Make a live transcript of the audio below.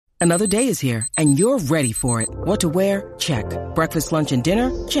Another day is here, and you're ready for it. What to wear? Check. Breakfast, lunch, and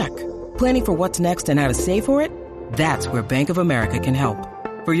dinner? Check. Planning for what's next and how to save for it? That's where Bank of America can help.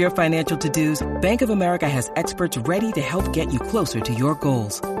 For your financial to-dos, Bank of America has experts ready to help get you closer to your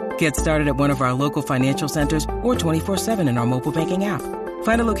goals. Get started at one of our local financial centers or 24/7 in our mobile banking app.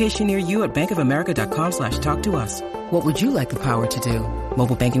 Find a location near you at bankofamerica.com/talktous. What would you like the power to do?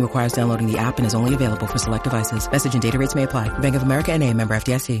 Mobile banking requires downloading the app and is only available for select devices. Message and data rates may apply. Bank of America N.A., member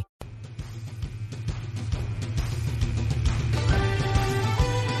FDIC.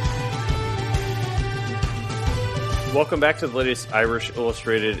 Welcome back to the latest Irish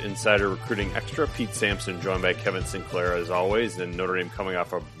Illustrated Insider Recruiting Extra. Pete Sampson joined by Kevin Sinclair as always, and Notre Dame coming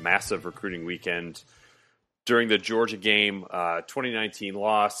off a massive recruiting weekend during the Georgia game. 2019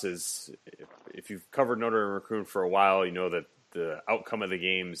 loss is, if you've covered Notre Dame recruiting for a while, you know that the outcome of the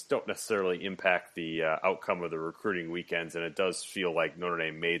games don't necessarily impact the outcome of the recruiting weekends, and it does feel like Notre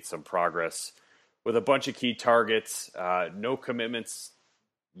Dame made some progress with a bunch of key targets. No commitments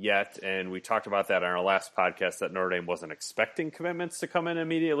yet, and we talked about that on our last podcast, that Notre Dame wasn't expecting commitments to come in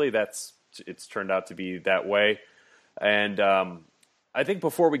immediately. It's turned out to be that way. And I think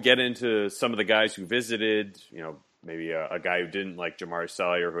before we get into some of the guys who visited, maybe a guy who didn't, like Jamari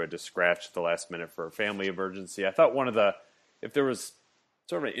Salyer, who had to scratch at the last minute for a family emergency, I thought if there was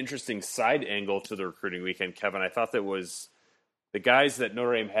sort of an interesting side angle to the recruiting weekend, Kevin, I thought that was the guys that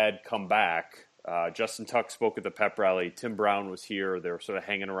Notre Dame had come back. Justin Tuck spoke at the pep rally. Tim Brown was here. They were sort of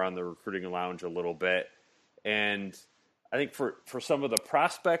hanging around the recruiting lounge a little bit. And I think for some of the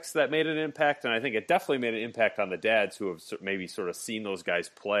prospects that made an impact, and I think it definitely made an impact on the dads who have maybe sort of seen those guys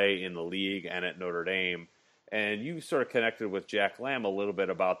play in the league and at Notre Dame. And you sort of connected with Jack Lamb a little bit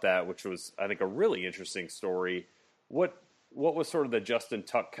about that, which was, I think, a really interesting story. What was sort of the Justin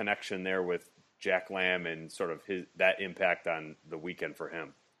Tuck connection there with Jack Lamb and sort of that impact on the weekend for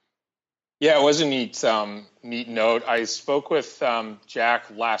him? Yeah, it was a neat note. I spoke with Jack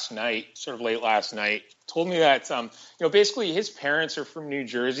last night, sort of late last night. Told me that basically his parents are from New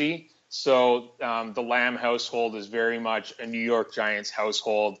Jersey, so the Lamb household is very much a New York Giants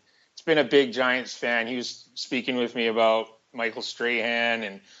household. He's been a big Giants fan. He was speaking with me about Michael Strahan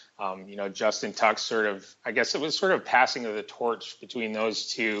and Justin Tuck. Sort of, I guess it was sort of passing of the torch between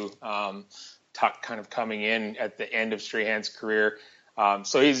those two. Tuck kind of coming in at the end of Strahan's career.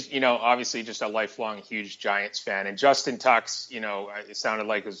 So he's, obviously just a lifelong huge Giants fan. And Justin Tuck's, it sounded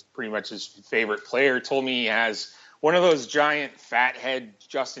like it was pretty much his favorite player. Told me he has one of those giant fathead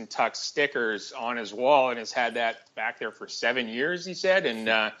Justin Tuck stickers on his wall and has had that back there for 7 years, he said.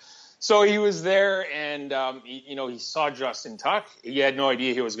 And so he was there and, he saw Justin Tuck. He had no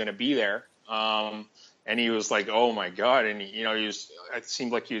idea he was going to be there. And he was like, oh, my God. And, it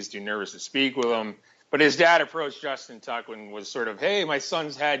seemed like he was too nervous to speak with him. But his dad approached Justin Tuck and was sort of, hey, my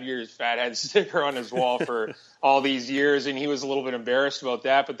son's had your fathead sticker on his wall for all these years. And he was a little bit embarrassed about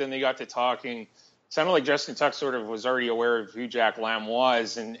that. But then they got to talking. It sounded like Justin Tuck sort of was already aware of who Jack Lamb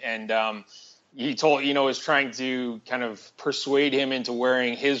was. And he told, was trying to kind of persuade him into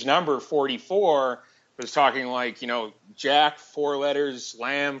wearing his number 44. Was talking like, Jack, 4 letters,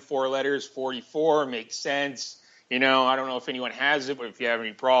 Lamb, 4 letters, 44 makes sense. I don't know if anyone has it, but if you have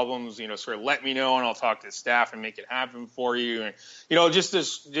any problems, sort of let me know and I'll talk to the staff and make it happen for you. And,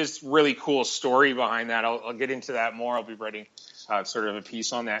 just really cool story behind that. I'll get into that more. I'll be writing sort of a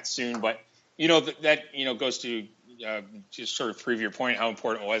piece on that soon. But, that goes to just sort of prove your point, how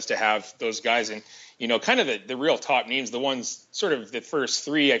important it was to have those guys. And, kind of the real top names, the ones sort of the first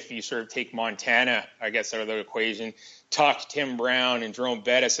 3, if you sort of take Montana, I guess, out of the equation, Tuck, Tim Brown, and Jerome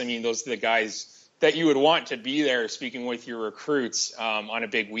Bettis. I mean, those are the guys that you would want to be there speaking with your recruits on a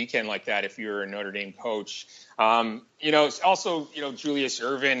big weekend like that if you're a Notre Dame coach. Also, Julius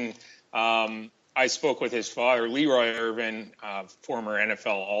Ervin, I spoke with his father, Leroy Ervin, former NFL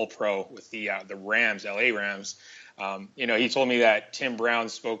All-Pro with the Rams, LA Rams. He told me that Tim Brown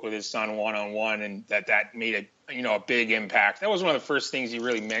spoke with his son one-on-one and that made a big impact. That was one of the first things he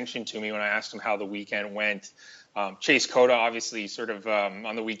really mentioned to me when I asked him how the weekend went. Chase Cota, obviously, sort of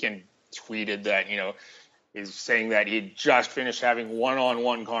on the weekend tweeted that, is saying that he'd just finished having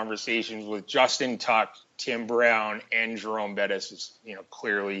one-on-one conversations with Justin Tuck, Tim Brown, and Jerome Bettis, is,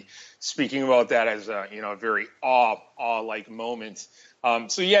 clearly speaking about that as a, very awe-like moment.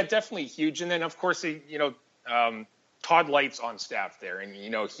 So yeah, definitely huge. And then of course, Todd Light's on staff there and,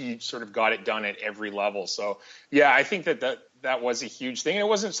 he sort of got it done at every level. So yeah, I think that was a huge thing. And it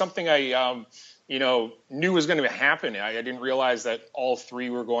wasn't something I, knew was going to happen. I didn't realize that all 3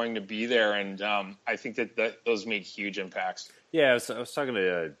 were going to be there. And I think that those made huge impacts. Yeah, I was talking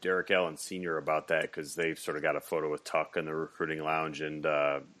to Derek Allen Sr. about that because they've sort of got a photo with Tuck in the recruiting lounge, and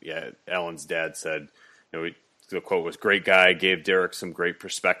Allen's dad said, the quote was, "Great guy, gave Derek some great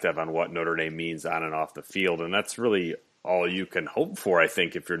perspective on what Notre Dame means on and off the field," and that's really all you can hope for, I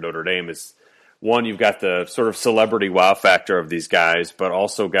think, if you're Notre Dame. Is one, you've got the sort of celebrity wow factor of these guys, but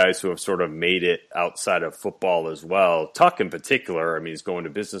also guys who have sort of made it outside of football as well. Tuck in particular, I mean, he's going to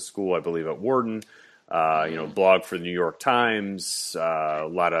business school, I believe, at Wharton. Blog for the New York Times, a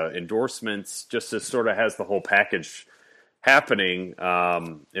lot of endorsements, just to sort of has the whole package happening.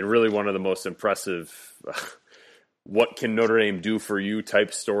 And really one of the most impressive, what can Notre Dame do for you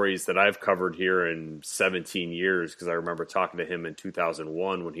type stories that I've covered here in 17 years. Because I remember talking to him in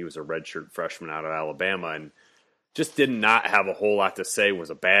 2001 when he was a redshirt freshman out of Alabama and just did not have a whole lot to say. It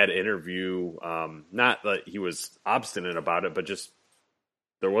was a bad interview. Not that he was obstinate about it, but just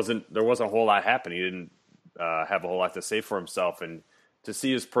there wasn't a whole lot happening. He didn't have a whole lot to say for himself, and to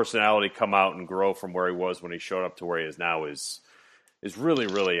see his personality come out and grow from where he was when he showed up to where he is now is really,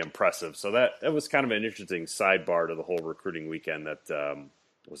 really impressive. So that was kind of an interesting sidebar to the whole recruiting weekend that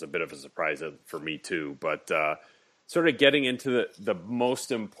was a bit of a surprise for me too. But sort of getting into the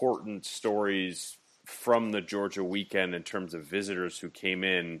most important stories from the Georgia weekend in terms of visitors who came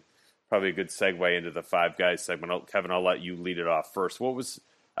in, probably a good segue into the Five Guys segment. Kevin, I'll let you lead it off first. What was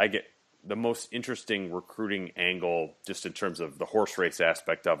the most interesting recruiting angle, just in terms of the horse race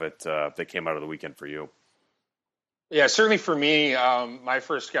aspect of it, that came out of the weekend for you? Yeah, certainly for me, my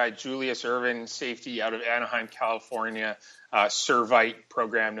first guy, Julius Irvin, safety out of Anaheim, California, Servite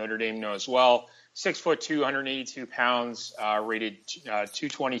program, Notre Dame knows well. 6'2", 182 pounds, rated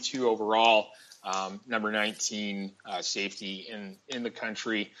 222 overall, number 19 safety in the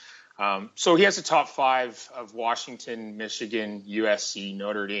country. So he has the top five of Washington, Michigan, USC,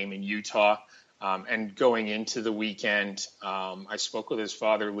 Notre Dame, and Utah. And going into the weekend, I spoke with his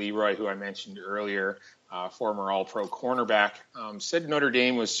father, Leroy, who I mentioned earlier, former All-Pro cornerback, said Notre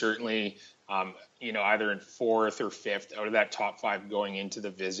Dame was certainly, either in fourth or fifth out of that top five going into the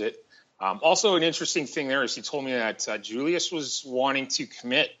visit. Also, an interesting thing there is he told me that Julius was wanting to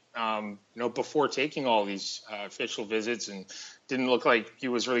commit, before taking all these official visits, and didn't look like he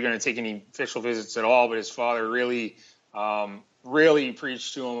was really going to take any official visits at all. But his father really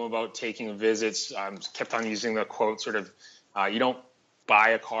preached to him about taking visits. Kept on using the quote, sort of, you don't buy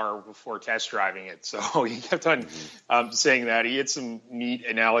a car before test driving it. So he kept on saying that. He had some neat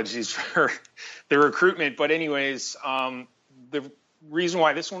analogies for the recruitment. But anyways, the reason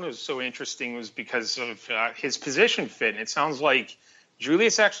why this one was so interesting was because of his position fit. And it sounds like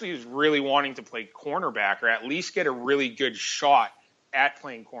Julius actually is really wanting to play cornerback, or at least get a really good shot at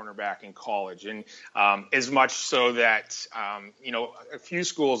playing cornerback in college. And as much so that, a few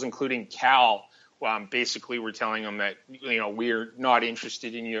schools, including Cal, basically were telling him that, we're not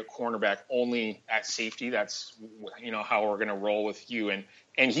interested in you at cornerback, only at safety. That's, how we're going to roll with you. And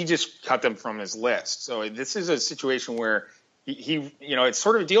he just cut them from his list. So this is a situation where he it's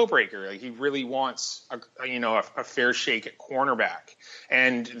sort of a deal breaker. Like, he really wants a fair shake at cornerback,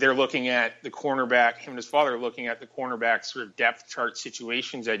 and they're looking at the cornerback. Him and his father are looking at the cornerback sort of depth chart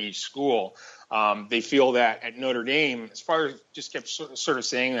situations at each school. They feel that at Notre Dame, his father just kept sort of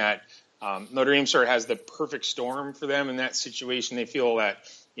saying that Notre Dame sort of has the perfect storm for them in that situation. They feel that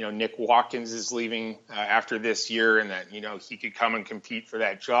Nick Watkins is leaving after this year, and that he could come and compete for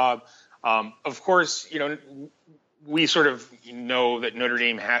that job. Of course, we sort of know that Notre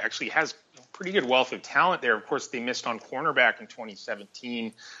Dame actually has a pretty good wealth of talent there. Of course, they missed on cornerback in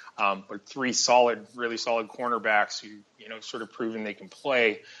 2017, but three really solid cornerbacks who, sort of proven they can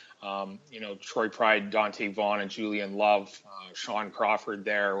play. Troy Pride, Dante Vaughn, and Julian Love, Sean Crawford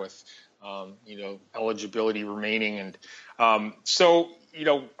there with, eligibility remaining. And what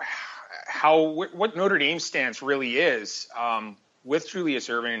Notre Dame's stance really is with Julius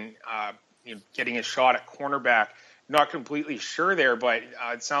Irvin, getting a shot at cornerback. Not completely sure there, but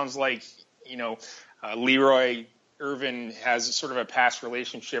it sounds like, Leroy Irvin has sort of a past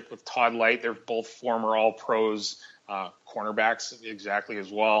relationship with Todd Light. They're both former All-Pros, cornerbacks exactly as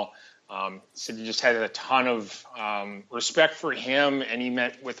well. So he just had a ton of respect for him, and he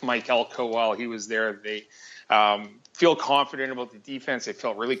met with Mike Elko while he was there. They feel confident about the defense. They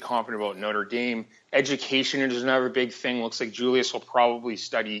felt really confident about Notre Dame. Education is another big thing. Looks like Julius will probably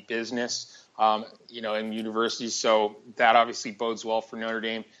study business, in universities. So that obviously bodes well for Notre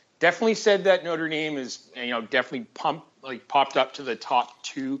Dame. Definitely said that Notre Dame is, definitely popped up to the top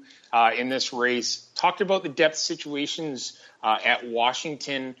two in this race. Talked about the depth situations at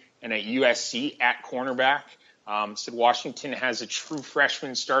Washington and at USC at cornerback. Said Washington has a true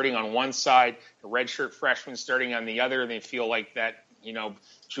freshman starting on one side, a redshirt freshman starting on the other. And they feel like that,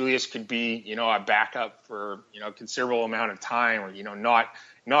 Julius could be, a backup for, a considerable amount of time, or,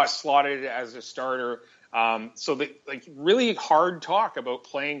 not slotted as a starter. So really hard talk about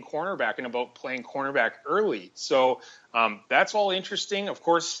playing cornerback and about playing cornerback early. So that's all interesting. Of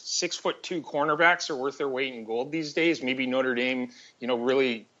course, 6'2" cornerbacks are worth their weight in gold these days. Maybe Notre Dame,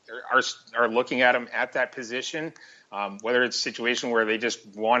 really are looking at him at that position. Whether it's a situation where they just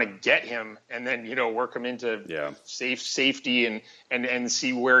want to get him and then, work him into safety and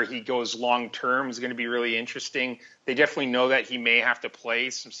see where he goes long term is going to be really interesting. They definitely know that he may have to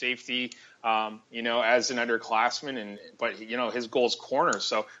play some safety, as an underclassman, but his goal is corner.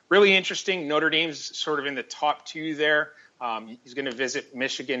 So really interesting. Notre Dame's sort of in the top two there. He's going to visit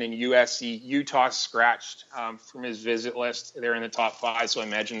Michigan and USC. Utah scratched from his visit list. They're in the top 5, so I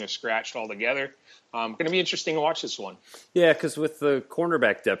imagine they're scratched altogether. Going to be interesting to watch this one. Yeah, because with the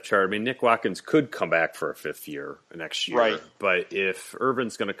cornerback depth chart, Nick Watkins could come back for a 5th year next year. Right. But if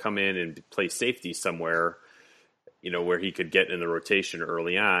Irvin's going to come in and play safety somewhere, where he could get in the rotation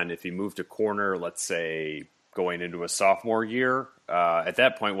early on, if he moved to corner, let's say going into a sophomore year, at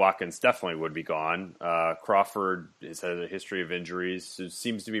that point, Watkins definitely would be gone. Crawford has had a history of injuries,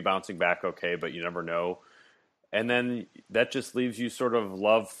 seems to be bouncing back okay, but you never know. And then that just leaves you sort of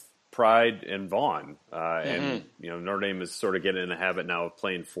Love, Pride, and Vaughn. And, Notre Dame is sort of getting in the habit now of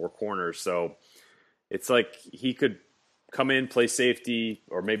playing 4 corners. So it's like he could come in, play safety,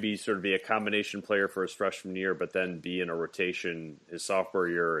 or maybe sort of be a combination player for his freshman year, but then be in a rotation his sophomore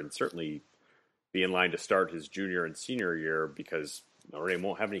year and certainly be in line to start his junior and senior year because Notre Dame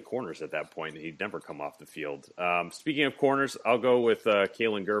won't have any corners at that point. He'd never come off the field. Speaking of corners, I'll go with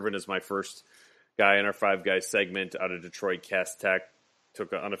Kalen Gervin as my first guy in our 5 guys segment out of Detroit. Cass Tech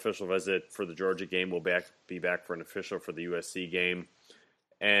took an unofficial visit for the Georgia game. We'll be back for an official for the USC game.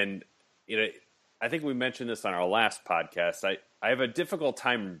 And, I think we mentioned this on our last podcast. I have a difficult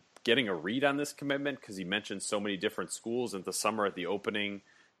time getting a read on this commitment because he mentioned so many different schools. And the summer at the opening,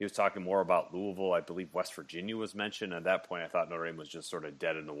 he was talking more about Louisville. I believe West Virginia was mentioned. At that point, I thought Notre Dame was just sort of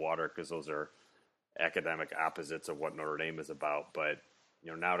dead in the water because those are academic opposites of what Notre Dame is about. But,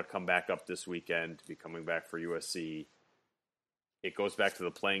 now to come back up this weekend, to be coming back for USC, it goes back to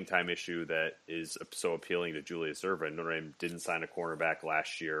the playing time issue that is so appealing to Julius Ervin. Notre Dame didn't sign a cornerback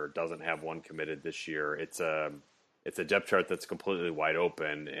last year, doesn't have one committed this year. It's a depth chart that's completely wide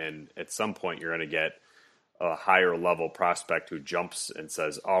open, and at some point you're going to get a higher level prospect who jumps and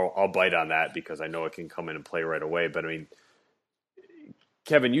says, I'll bite on that because I know it can come in and play right away. But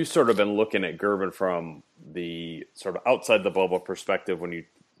Kevin, you've sort of been looking at Gervin from the sort of outside the bubble perspective. When you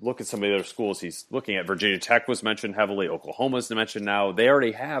look at some of the other schools he's looking at, Virginia Tech was mentioned heavily. Oklahoma's mentioned now. They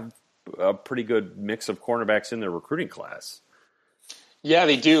already have a pretty good mix of cornerbacks in their recruiting class. Yeah,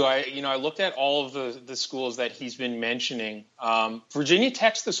 they do. I looked at all of the schools that he's been mentioning. Virginia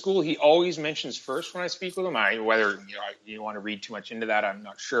Tech's the school he always mentions first when I speak with him. Whether you want to read too much into that, I'm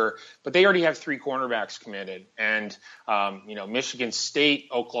not sure. But they already have 3 cornerbacks committed, and Michigan State,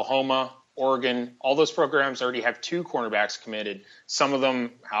 Oklahoma, Oregon, all those programs already have 2 cornerbacks committed. Some of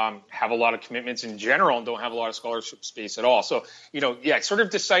them have a lot of commitments in general and don't have a lot of scholarship space at all. So, sort of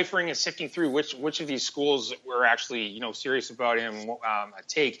deciphering and sifting through which of these schools were actually, serious about him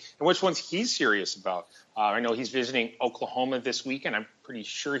take and which ones he's serious about. I know he's visiting Oklahoma this weekend. I'm pretty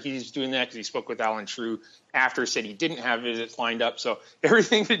sure he's doing that because he spoke with Alan True after, said he didn't have visits lined up. So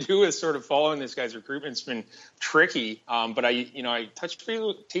everything to do with sort of following this guy's recruitment's been tricky. But I touched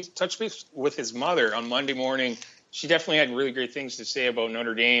base with his mother on Monday morning. She definitely had really great things to say about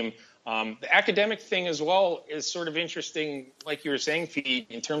Notre Dame. The academic thing as well is sort of interesting, like you were saying, Pete,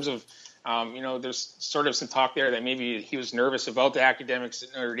 in terms of, there's sort of some talk there that maybe he was nervous about the academics at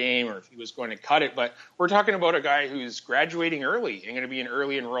Notre Dame or if he was going to cut it. But we're talking about a guy who's graduating early and going to be an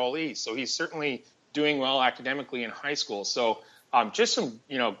early enrollee. So he's certainly doing well academically in high school. So just some,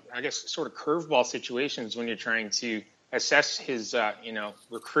 I guess sort of curveball situations when you're trying to assess his,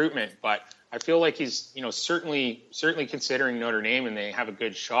 recruitment. But I feel like he's, certainly considering Notre Dame, and they have a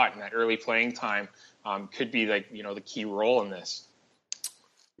good shot in that early playing time. Could be the key role in this.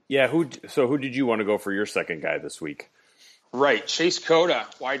 Yeah. Who did you want to go for your second guy this week? Right. Chase Cota,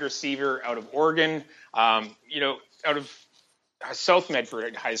 wide receiver out of Oregon, out of South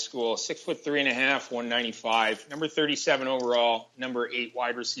Medford High School, 6'3.5", 195, number 37 overall, number 8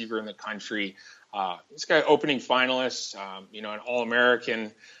 wide receiver in the country. This guy opening finalist, an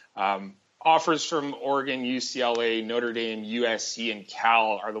All-American, offers from Oregon, UCLA, Notre Dame, USC, and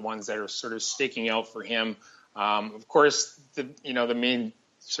Cal are the ones that are sort of sticking out for him. Of course, the main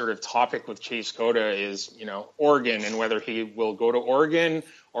sort of topic with Chase Cota is, Oregon, and whether he will go to Oregon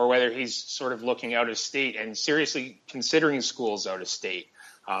or whether he's sort of looking out of state and seriously considering schools out of state.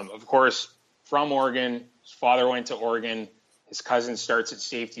 Of course, from Oregon, his father went to Oregon. His cousin starts at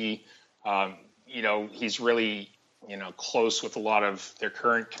safety. He's really, close with a lot of their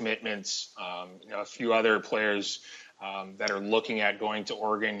current commitments. A few other players that are looking at going to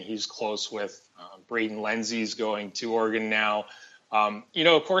Oregon. He's close with Braden Lenzy's going to Oregon now.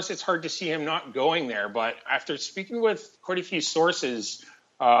 Of course, it's hard to see him not going there. But after speaking with quite a few sources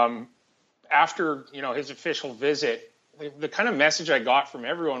after, his official visit, the kind of message I got from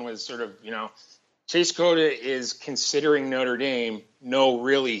everyone was sort of, Chase Cota is considering Notre Dame. No,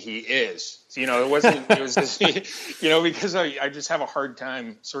 really, he is. So, it was this, because I just have a hard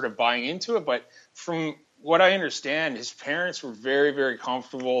time sort of buying into it. But from what I understand, his parents were very, very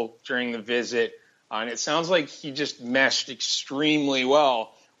comfortable during the visit. And it sounds like he just meshed extremely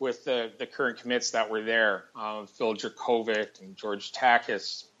well with the current commits that were there. Phil Dracovic and George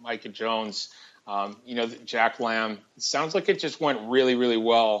Takis, Micah Jones, Jack Lamb. It sounds like it just went really, really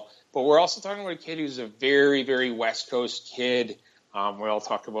well. But we're also talking about a kid who's a very, very West Coast kid. We all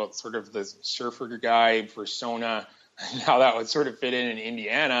talk about sort of the surfer guy persona and how that would sort of fit in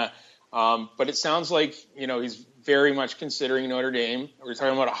Indiana. But it sounds like, he's very much considering Notre Dame. We're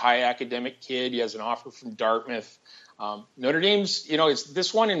talking about a high academic kid. He has an offer from Dartmouth. Notre Dame's, it's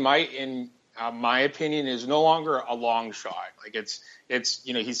this one in my opinion is no longer a long shot. Like it's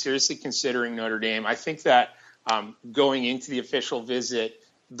he's seriously considering Notre Dame. I think that going into the official visit,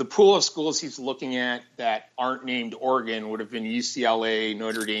 the pool of schools he's looking at that aren't named Oregon would have been UCLA,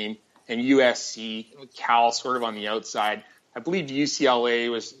 Notre Dame, and USC, Cal sort of on the outside. I believe UCLA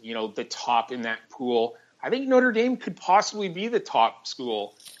was, the top in that pool. I think Notre Dame could possibly be the top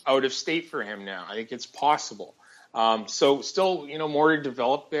school out of state for him now. I think it's possible. So still, more to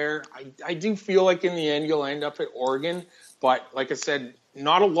develop there. I do feel like in the end you'll end up at Oregon, but like I said,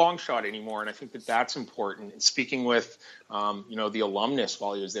 not a long shot anymore, and I think that that's important. And speaking with, the alumnus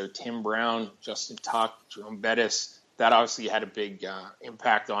while he was there, Tim Brown, Justin Tuck, Jerome Bettis, that obviously had a big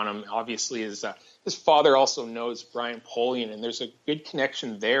impact on him. Obviously, his father also knows Brian Polian, and there's a good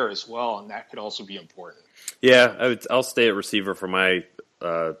connection there as well, and that could also be important. Yeah, I'll stay at receiver for my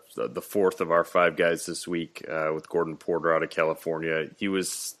the fourth of our five guys this week with Gordon Porter out of California.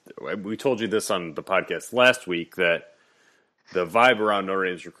 We told you this on the podcast last week that the vibe around Notre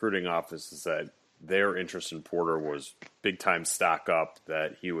Dame's recruiting office is that their interest in Porter was big time stock up,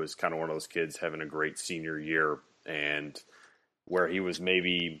 that he was kind of one of those kids having a great senior year, and where he was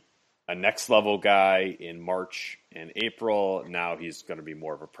maybe a next level guy in March and April, now he's going to be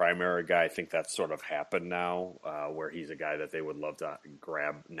more of a primary guy. I think that's sort of happened now, where he's a guy that they would love to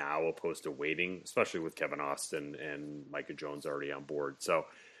grab now opposed to waiting, especially with Kevin Austin and Micah Jones already on board. So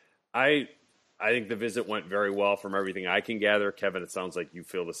I think the visit went very well from everything I can gather. Kevin, it sounds like you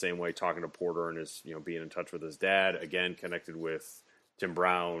feel the same way talking to Porter and his, being in touch with his dad. Again, connected with Tim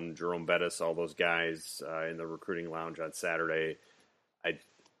Brown, Jerome Bettis, all those guys in the recruiting lounge on Saturday.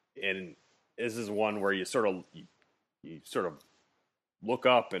 And this is one where you sort of look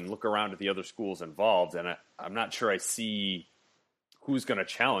up and look around at the other schools involved, and I'm not sure I see who's going to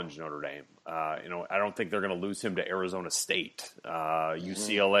challenge Notre Dame. I don't think they're going to lose him to Arizona State.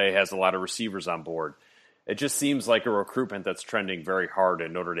 UCLA has a lot of receivers on board. It just seems like a recruitment that's trending very hard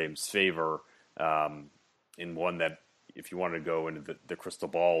in Notre Dame's favor, in one that, if you want to go into the crystal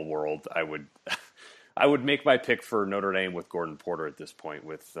ball world, I would make my pick for Notre Dame with Gordon Porter at this point,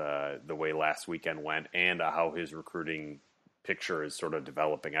 with the way last weekend went and how his recruiting picture is sort of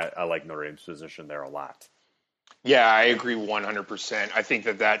developing. I like Notre Dame's position there a lot. Yeah, I agree 100%. I think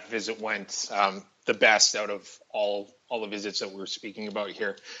that visit went the best out of all the visits that we're speaking about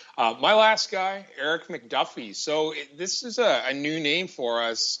here. My last guy, Eric McDuffie. So this is a new name for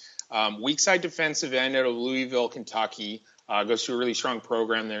us. Weak side defensive end out of Louisville, Kentucky. Goes to a really strong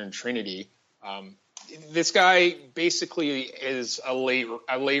program there in Trinity. This guy basically is a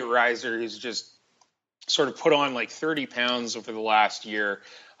late riser. He's just sort of put on like 30 pounds over the last year.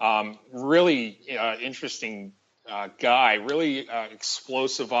 Really interesting guy, really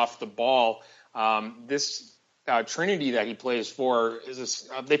explosive off the ball. This Trinity that he plays for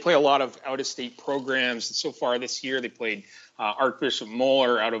they play a lot of out-of-state programs. So far this year, they played Archbishop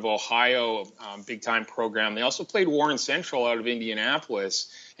Moeller out of Ohio, big-time program. They also played Warren Central out of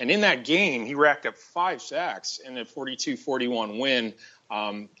Indianapolis. And in that game, he racked up 5 sacks in a 42-41 win.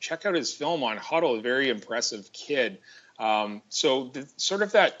 Check out his film on Huddle, a very impressive kid. So sort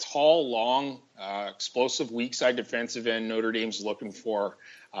of that tall, long, explosive, weak side defensive end Notre Dame's looking for.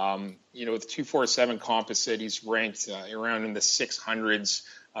 With 247 composite, he's ranked around in the 600s.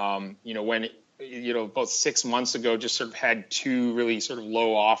 About 6 months ago, just sort of had two really sort of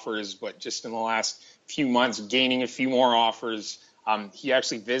low offers, but just in the last few months, gaining a few more offers. He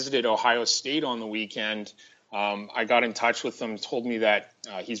actually visited Ohio State on the weekend. I got in touch with him, told me that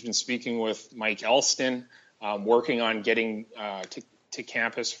he's been speaking with Mike Elston, working on getting to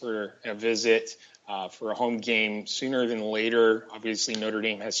campus for a visit, for a home game sooner than later. Obviously, Notre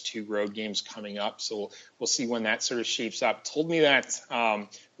Dame has 2 road games coming up, so we'll see when that sort of shapes up. Told me that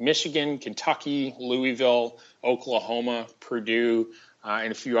Michigan, Kentucky, Louisville, Oklahoma, Purdue,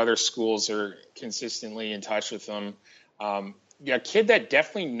 and a few other schools are consistently in touch with them. A kid that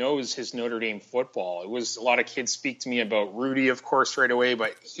definitely knows his Notre Dame football. It was a lot of kids speak to me about Rudy, of course, right away,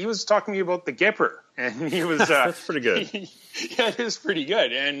 but he was talking to me about the Gipper, and he was that's pretty good. Yeah, it is pretty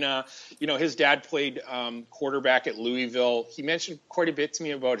good. And his dad played quarterback at Louisville. He mentioned quite a bit to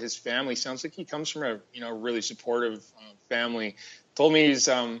me about his family. Sounds like he comes from a really supportive family. Told me he's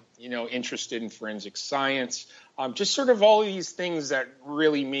interested in forensic science. Just sort of all of these things that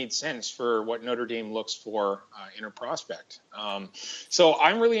really made sense for what Notre Dame looks for in a prospect. So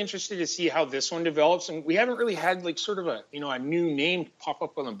I'm really interested to see how this one develops. And we haven't really had like sort of a new name pop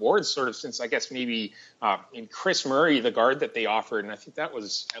up on the board sort of since I guess maybe in Chris Murray, the guard that they offered. And I think that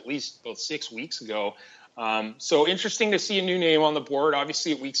was at least about 6 weeks ago. So interesting to see a new name on the board.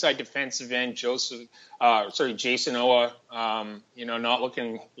 Obviously, at weak side defensive end, Jason Owa.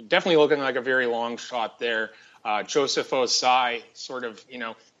 Definitely looking like a very long shot there. Joseph Osai, sort of,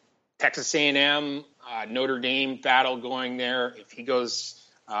 Texas A&M, Notre Dame battle going there. If he goes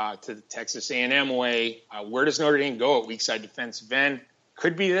to the Texas A&M way, where does Notre Dame go at weak side defensive end?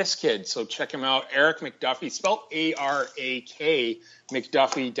 Could be this kid, so check him out. Eric McDuffie, spelled A-R-A-K.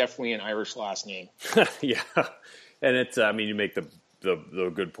 McDuffie, definitely an Irish last name. Yeah, and it's, you make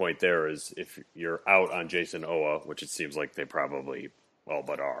the good point there is if you're out on Jason Owa, which it seems like they probably all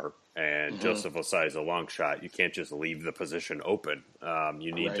but are, and Joseph Osai is a long shot, you can't just leave the position open.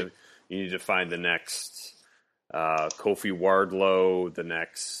 You need to find the next Kofi Wardlow, the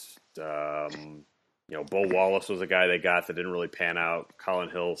next Bo Wallace was a guy they got that didn't really pan out. Colin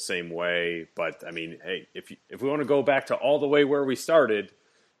Hill, same way. But hey, if we want to go back to all the way where we started,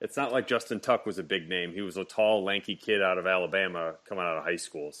 it's not like Justin Tuck was a big name. He was a tall, lanky kid out of Alabama coming out of high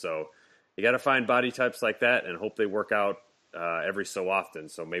school. So you got to find body types like that and hope they work out every so often.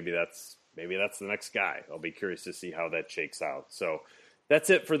 So maybe that's the next guy. I'll be curious to see how that shakes out. So that's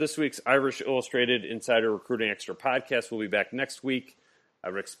it for this week's Irish Illustrated Insider Recruiting Extra podcast. We'll be back next week. I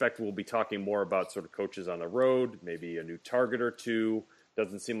would expect we'll be talking more about sort of coaches on the road, maybe a new target or two.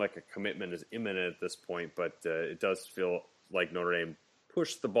 Doesn't seem like a commitment is imminent at this point, but it does feel like Notre Dame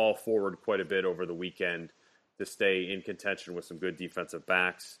pushed the ball forward quite a bit over the weekend to stay in contention with some good defensive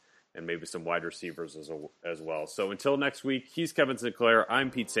backs and maybe some wide receivers as well. So until next week, he's Kevin Sinclair. I'm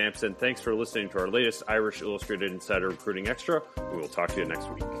Pete Sampson. Thanks for listening to our latest Irish Illustrated Insider Recruiting Extra. We will talk to you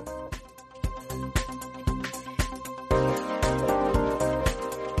next week.